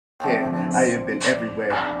Yeah, I have been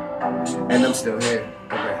everywhere, and I'm still here.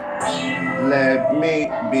 Okay. Let me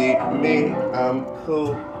be me, I'm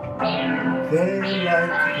cool. They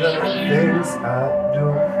like the things I do.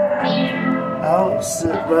 I'll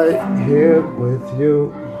sit right here with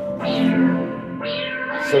you.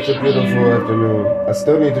 Such a beautiful afternoon. I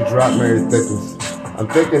still need to drop Mary Thickens. I'm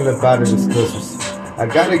thinking about it this Christmas. I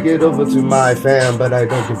gotta get over to my fam, but I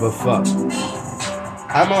don't give a fuck.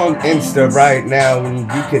 I'm on Insta right now, and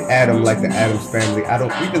you can add them like the Addams Family. I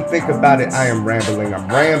don't even think about it, I am rambling. I'm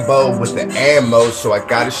Rambo with the ammo, so I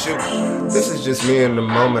gotta shoot. This is just me in the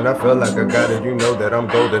moment, I feel like I got it. You know that I'm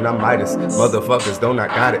golden, I'm Midas. Motherfuckers don't not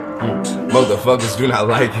got it. Motherfuckers do not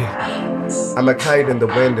like it. I'm a kite in the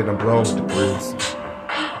wind and I'm blown with the breeze.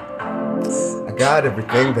 I got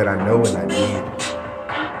everything that I know and I need.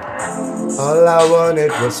 All I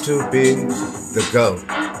wanted was to be the go,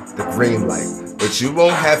 the green light. But you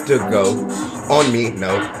won't have to go on me,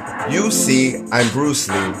 no. You see, I'm Bruce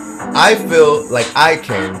Lee. I feel like I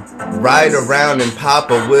can ride around and pop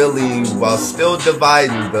a wheelie while still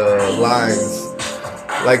dividing the lines.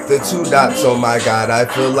 Like the two dots, oh my god, I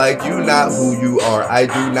feel like you not who you are. I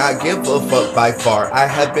do not give a fuck by far. I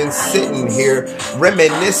have been sitting here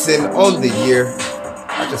reminiscing on the year.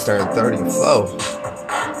 I just turned 34.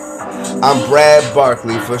 I'm Brad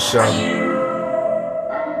Barkley for sure.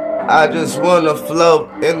 I just wanna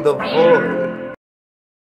float in the void.